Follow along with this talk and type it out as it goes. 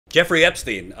Jeffrey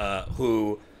Epstein,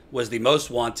 who was the most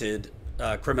wanted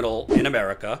criminal in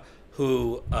America,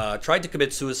 who tried to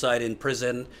commit suicide in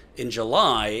prison in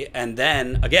July, and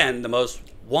then, again, the most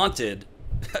wanted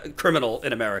criminal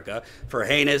in America for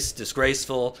heinous,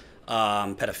 disgraceful,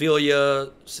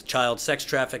 pedophilia, child sex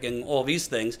trafficking, all these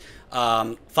things.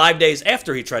 5 days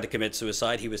after he tried to commit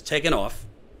suicide, he was taken off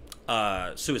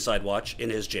suicide watch in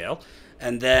his jail.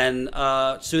 And then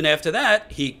soon after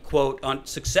that, he,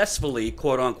 successfully,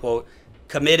 quote unquote,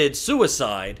 committed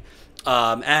suicide.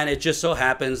 And it just so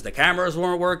happens the cameras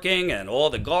weren't working and all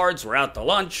the guards were out to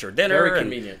lunch or dinner. Very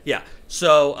convenient. Yeah.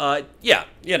 So, yeah,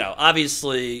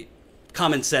 obviously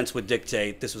common sense would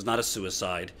dictate this was not a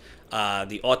suicide.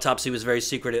 The autopsy was very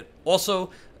secretive.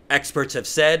 Also, experts have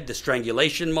said the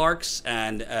strangulation marks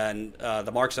and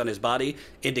the marks on his body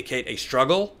indicate a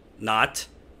struggle, not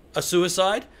a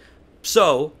suicide.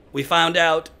 So we found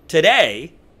out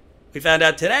today,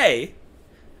 and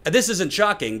this isn't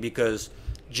shocking because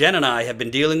Jen and I have been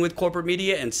dealing with corporate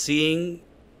media and seeing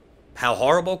how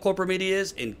horrible corporate media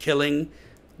is in killing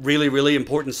really, really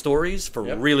important stories for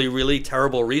really, really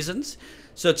terrible reasons.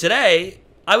 So today,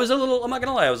 I'm not going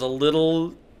to lie, I was a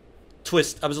little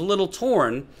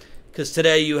torn because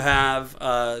today you have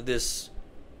this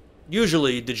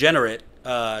usually degenerate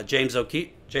James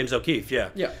O'Keefe,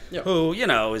 who,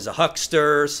 is a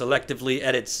huckster, selectively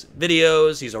edits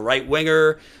videos. He's a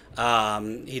right-winger.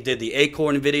 He did the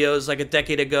Acorn videos like a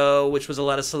decade ago, which was a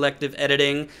lot of selective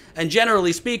editing. And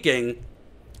generally speaking,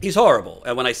 he's horrible.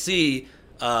 And when I see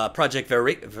Project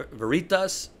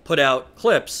Veritas put out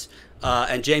clips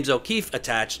and James O'Keefe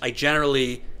attached, I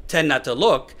generally tend not to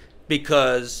look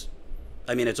because,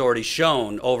 it's already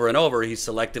shown over and over he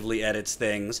selectively edits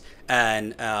things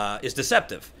and is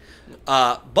deceptive.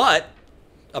 But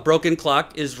a broken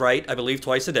clock is right, I believe,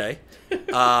 twice a day.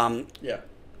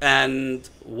 And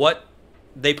what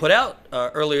they put out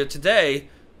earlier today,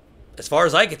 as far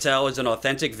as I could tell, is an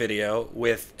authentic video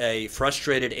with a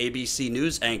frustrated ABC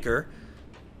News anchor,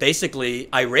 basically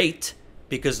irate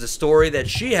because the story that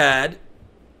she had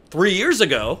 3 years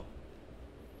ago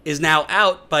is now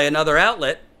out by another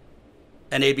outlet,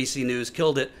 and ABC News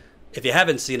killed it. If you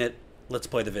haven't seen it, let's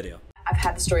play the video. I've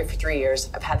had the story for 3 years.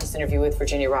 I've had this interview with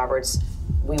Virginia Roberts.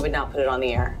 We would not put it on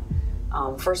the air.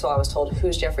 First of all, I was told,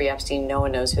 who's Jeffrey Epstein? No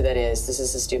one knows who that is. This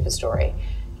is a stupid story.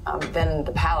 Then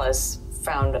the palace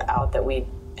found out that we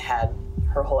had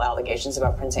her whole allegations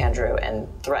about Prince Andrew and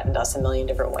threatened us a million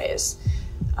different ways.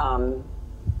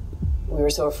 We were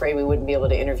so afraid we wouldn't be able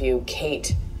to interview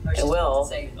Kate and Will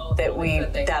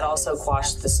that also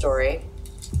quashed the story.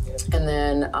 And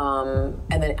then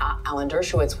Alan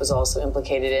Dershowitz was also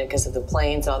implicated in it because of the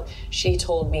planes. She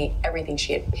told me everything.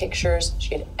 She had pictures.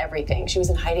 She had everything. She was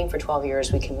in hiding for 12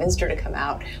 years. We convinced her to come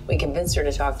out. We convinced her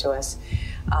to talk to us.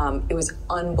 It was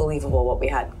unbelievable what we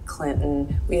had.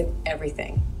 Clinton. We had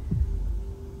everything.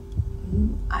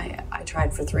 I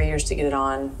tried for 3 years to get it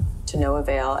on, to no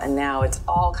avail, and now it's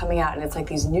all coming out, and it's like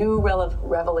these new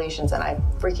revelations, and I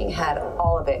freaking had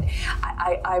all of it.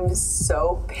 I'm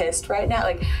so pissed right now.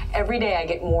 Like, every day I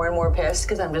get more and more pissed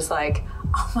because I'm just like,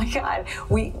 oh my God,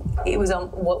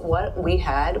 what we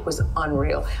had was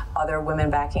unreal. Other women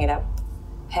backing it up.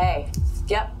 Hey,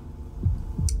 yep.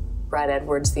 Brad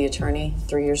Edwards, the attorney,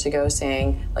 3 years ago,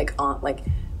 saying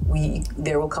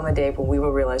there will come a day when we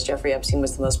will realize Jeffrey Epstein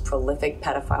was the most prolific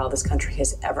pedophile this country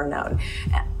has ever known.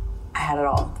 And I had it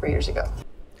all 3 years ago.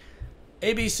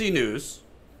 ABC News,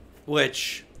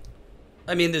 which,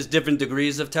 there's different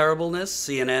degrees of terribleness.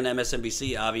 CNN,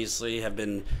 MSNBC obviously have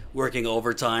been working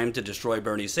overtime to destroy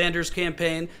Bernie Sanders'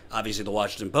 campaign. Obviously, the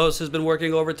Washington Post has been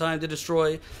working overtime to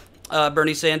destroy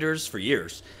Bernie Sanders for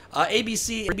years.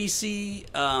 ABC,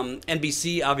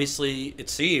 NBC, obviously, it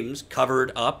seems,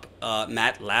 covered up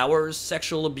Matt Lauer's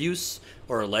sexual abuse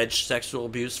or alleged sexual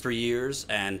abuse for years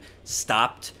and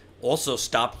stopped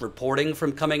reporting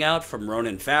from coming out from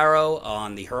Ronan Farrow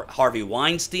on the Harvey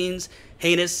Weinstein's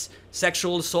heinous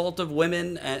sexual assault of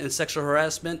women and sexual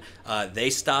harassment. They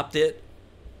stopped it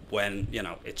when,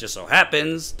 it just so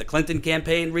happens the Clinton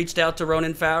campaign reached out to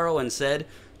Ronan Farrow and said,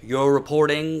 your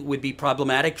reporting would be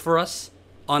problematic for us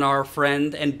on our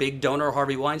friend and big donor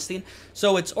Harvey Weinstein.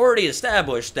 So it's already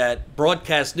established that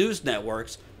broadcast news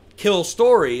networks kill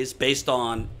stories based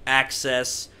on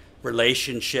access,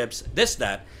 relationships, this,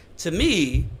 that. To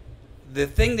me, the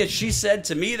thing that she said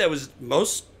to me that was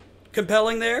most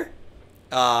compelling there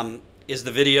is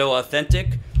the video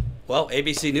authentic. Well,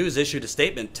 ABC News issued a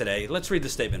statement today. Let's read the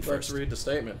statement first. Let's read the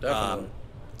statement, definitely.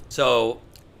 So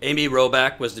Amy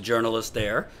Robach was the journalist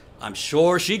there. I'm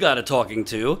sure she got a talking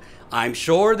to. I'm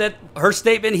sure that her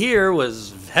statement here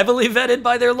was heavily vetted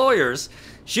by their lawyers.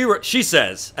 She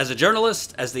says, as a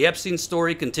journalist, as the Epstein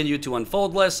story continued to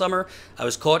unfold last summer, I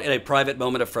was caught in a private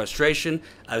moment of frustration.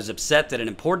 I was upset that an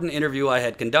important interview I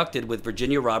had conducted with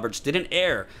Virginia Roberts didn't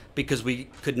air because we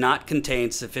could not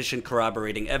contain sufficient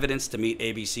corroborating evidence to meet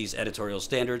ABC's editorial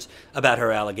standards about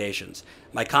her allegations.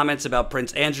 My comments about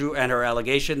Prince Andrew and her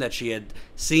allegation that she had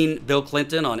seen Bill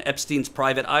Clinton on Epstein's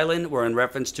private island were in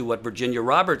reference to what Virginia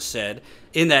Roberts said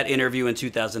in that interview in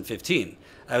 2015.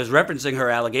 I was referencing her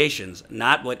allegations,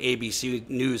 not what ABC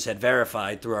News had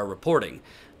verified through our reporting.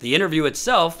 The interview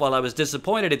itself, while I was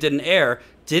disappointed it didn't air,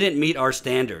 didn't meet our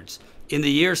standards. In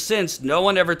the years since, no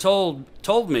one ever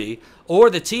told me or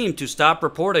the team to stop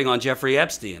reporting on Jeffrey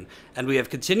Epstein, and we have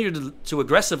continued to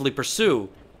aggressively pursue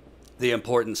the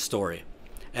important story.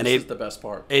 And this is the best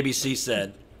part. ABC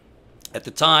said, at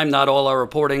the time, not all our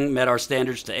reporting met our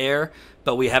standards to air,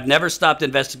 but we have never stopped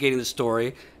investigating the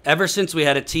story ever since we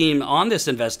had a team on this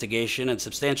investigation and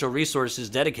substantial resources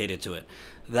dedicated to it.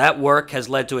 That work has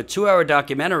led to a 2-hour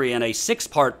documentary and a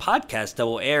 6-part podcast that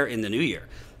will air in the new year.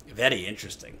 Very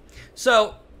interesting.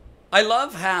 So I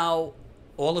love how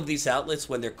all of these outlets,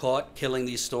 when they're caught killing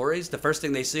these stories, the first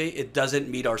thing they see, it doesn't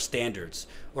meet our standards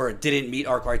or it didn't meet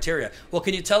our criteria. Well,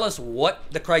 can you tell us what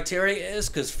the criteria is?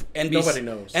 Because nobody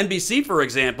knows. NBC, for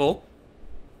example,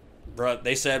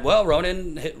 they said, well,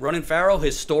 Ronan Farrow,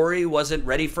 his story wasn't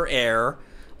ready for air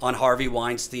on Harvey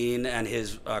Weinstein and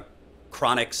his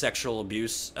chronic sexual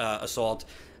abuse, assault,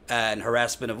 and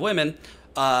harassment of women.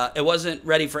 It wasn't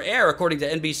ready for air, according to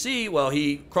NBC. Well,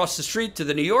 he crossed the street to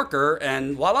the New Yorker,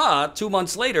 and voila, 2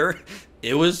 months later,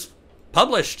 it was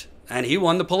published, and he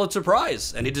won the Pulitzer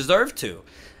Prize, and he deserved to.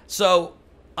 So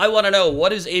I want to know,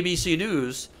 what is ABC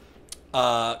News?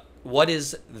 What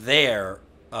is their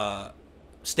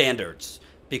standards?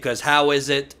 Because how is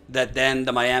it that then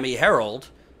the Miami Herald,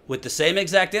 with the same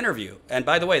exact interview, and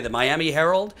by the way, the Miami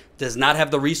Herald does not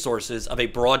have the resources of a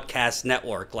broadcast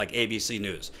network like ABC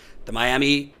News. The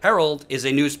Miami Herald is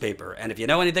a newspaper, and if you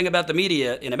know anything about the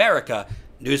media in America,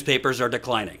 newspapers are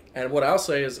declining. And what I'll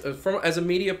say is, as a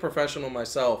media professional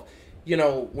myself, you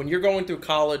know, when you're going through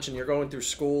college and you're going through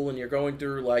school and you're going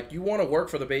through, like, you want to work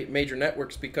for the major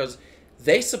networks because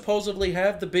they supposedly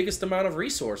have the biggest amount of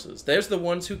resources. They're the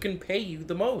ones who can pay you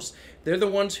the most. They're the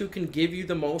ones who can give you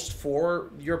the most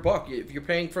for your buck. If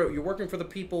you're working for the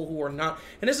people who are not,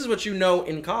 and this is what you know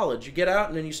in college. You get out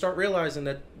and then you start realizing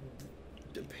that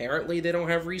apparently they don't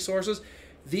have resources.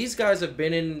 These guys have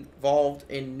been involved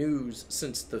in news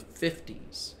since the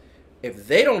 50s. If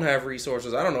they don't have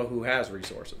resources, I don't know who has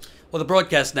resources. Well, the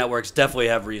broadcast networks definitely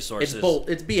have resources.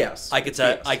 It's BS. I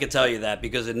could tell you that,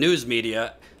 because in news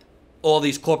media, all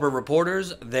these corporate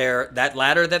reporters, that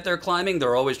ladder that they're climbing,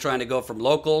 they're always trying to go from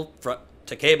local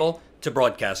to cable to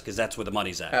broadcast, because that's where the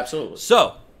money's at. Absolutely.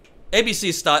 So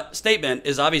ABC's statement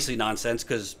is obviously nonsense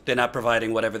because they're not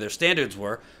providing whatever their standards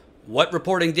were. What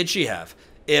reporting did she have?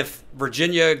 If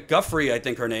Virginia Guffrey, I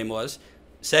think her name was,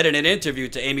 said in an interview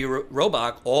to Amy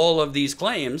Robach all of these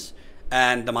claims,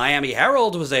 and the Miami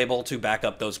Herald was able to back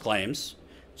up those claims,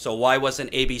 so why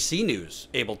wasn't ABC News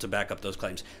able to back up those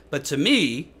claims? But to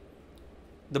me,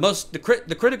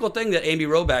 the critical thing that Amy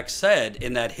Robach said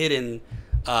in that hidden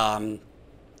audio,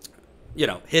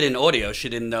 she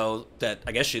didn't know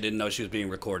she was being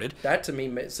recorded. That to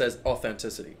me says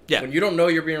authenticity. Yeah. When you don't know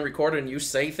you're being recorded and you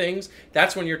say things,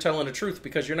 that's when you're telling the truth,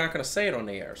 because you're not going to say it on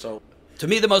the air. So to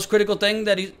me, the most critical thing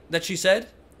that she said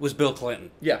was Bill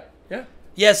Clinton. Yeah. Yeah.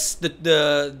 Yes,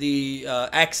 the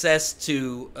access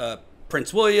to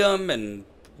Prince William and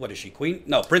what is she, Queen?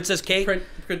 No, Princess Kate.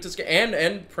 Princess Kate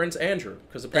and Prince Andrew,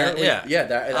 because apparently,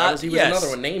 he was another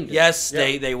one named it. Yes,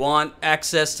 yeah. They want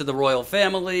access to the royal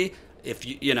family. If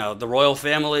you know, the royal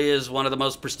family is one of the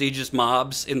most prestigious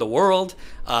mobs in the world,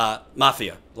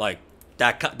 mafia, like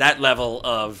that level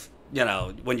of, you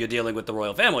know, when you're dealing with the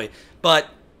royal family. But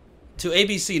to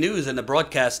ABC News and the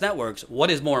broadcast networks,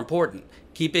 what is more important?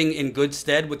 Keeping in good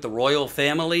stead with the royal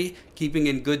family, keeping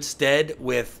in good stead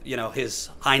with, you know, His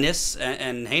Highness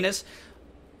and Heinous,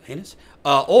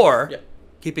 or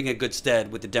keeping in good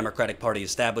stead with the Democratic Party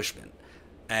establishment.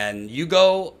 And you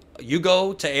go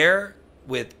to air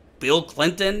with Bill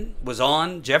Clinton was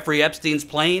on Jeffrey Epstein's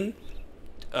plane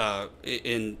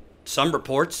in some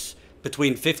reports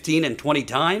between 15 and 20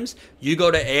 times. You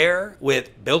go to air with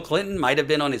Bill Clinton might have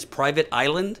been on his private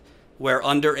island where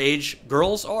underage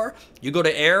girls are. You go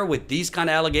to air with these kind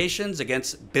of allegations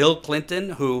against Bill Clinton,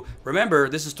 who, remember,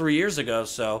 this is 3 years ago,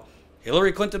 so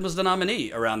Hillary Clinton was the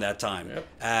nominee around that time. Yep.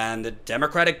 And the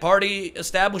Democratic Party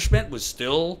establishment is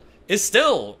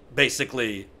still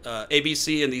basically,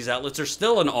 ABC and these outlets are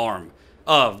still an arm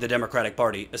of the Democratic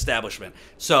Party establishment.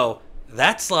 So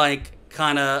that's like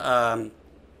kind of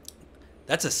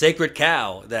That's a sacred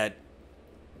cow that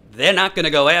they're not going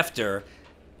to go after.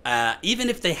 Even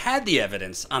if they had the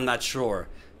evidence, I'm not sure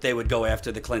they would go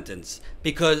after the Clintons,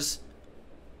 because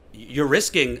you're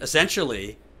risking,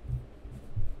 essentially,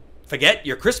 forget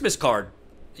your Christmas card,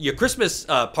 your Christmas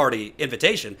party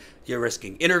invitation. You're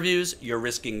risking interviews. You're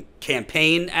risking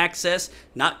campaign access,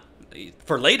 not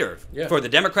for later, for the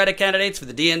Democratic candidates, for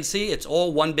the DNC. It's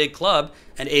all one big club,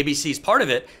 and ABC's part of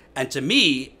it. And to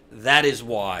me, that is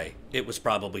why it was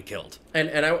probably killed.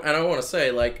 And I want to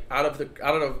say, like, out of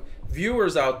the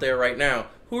viewers out there right now,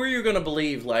 who are you going to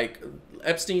believe? Like,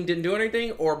 Epstein didn't do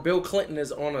anything, or Bill Clinton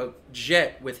is on a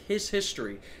jet with his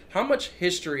history? How much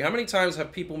history? How many times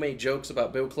have people made jokes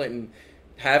about Bill Clinton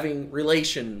having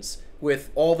relations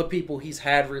with all the people he's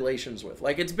had relations with?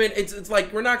 Like, it's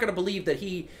like, we're not going to believe that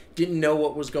he didn't know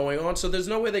what was going on. So there's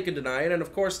no way they can deny it. And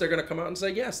of course, they're going to come out and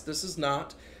say, yes, this is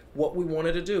not what we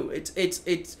wanted to do. It's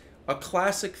a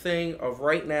classic thing of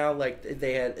right now. Like,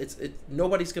 they had,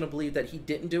 nobody's going to believe that he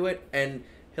didn't do it. And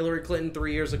Hillary Clinton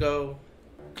 3 years ago,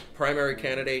 primary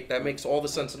candidate, that makes all the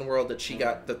sense in the world, that she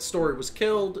got, that story was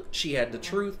killed, she had the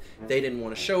truth, they didn't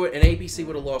want to show it, and ABC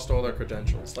would have lost all their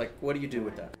credentials. Like, what do you do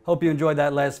with that? Hope you enjoyed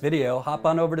that last video. Hop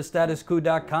on over to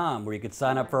statusquo.com, where you can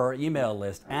sign up for our email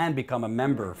list and become a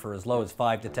member for as low as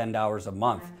 $5 to $10 a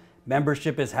month.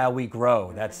 Membership is how we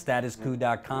grow. That's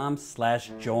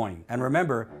statusquo.com/join. And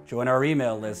remember, join our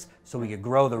email list so we can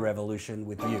grow the revolution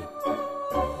with you.